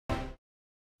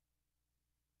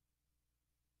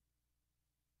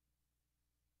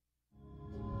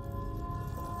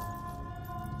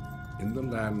In the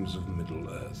lands of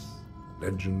Middle-earth,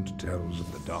 legend tells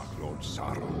of the Dark Lord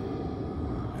Sauron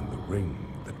and the ring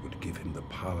that would give him the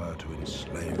power to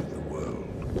enslave the world.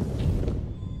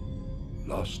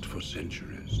 Lost for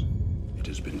centuries, it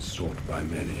has been sought by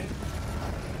many,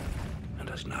 and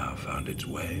has now found its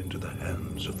way into the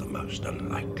hands of the most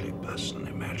unlikely person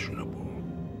imaginable.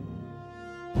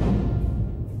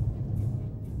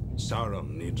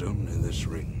 Sauron needs only this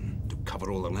ring to cover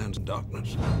all the lands in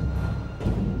darkness.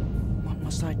 What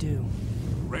must I do?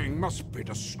 The ring must be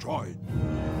destroyed.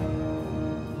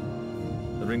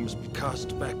 The ring must be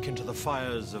cast back into the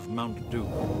fires of Mount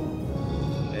Doom.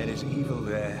 There is evil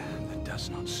there that does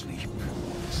not sleep.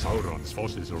 Sauron's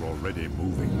forces are already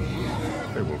moving.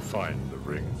 They will find the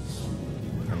ring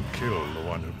and kill the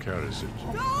one who carries it.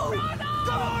 No! Frodo!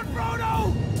 Come on,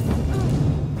 Frodo!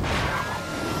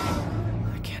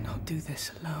 I cannot do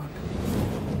this alone.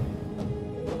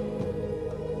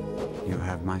 You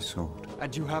have my sword.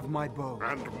 And you have my bow.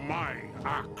 And my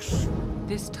axe.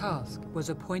 This task was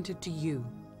appointed to you,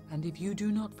 and if you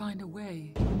do not find a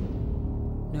way,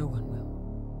 no one will.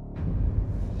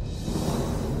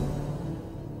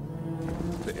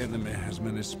 The enemy has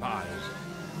many spies.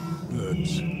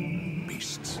 Birds,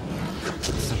 beasts.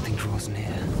 Something draws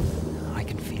near. I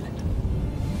can feel it.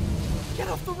 Get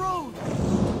off the road!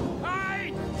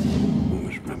 Hide!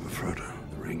 Always remember, Frodo,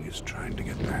 the ring is trying to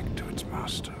get back to its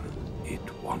master.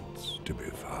 It wants to be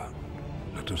found.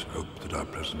 Let us hope that our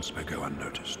presence may go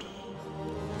unnoticed.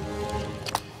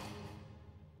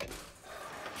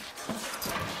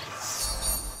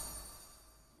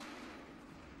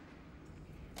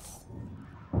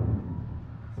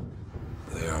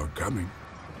 They are coming.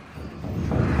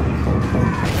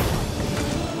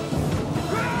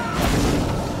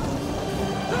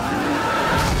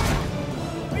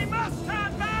 We must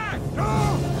turn back!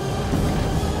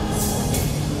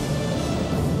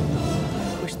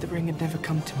 I wish the ring had never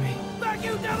come to me. Back,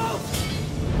 you devils!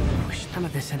 I wish none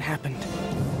of this had happened.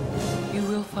 You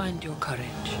will find your courage.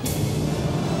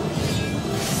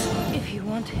 If you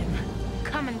want him,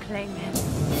 come and claim him.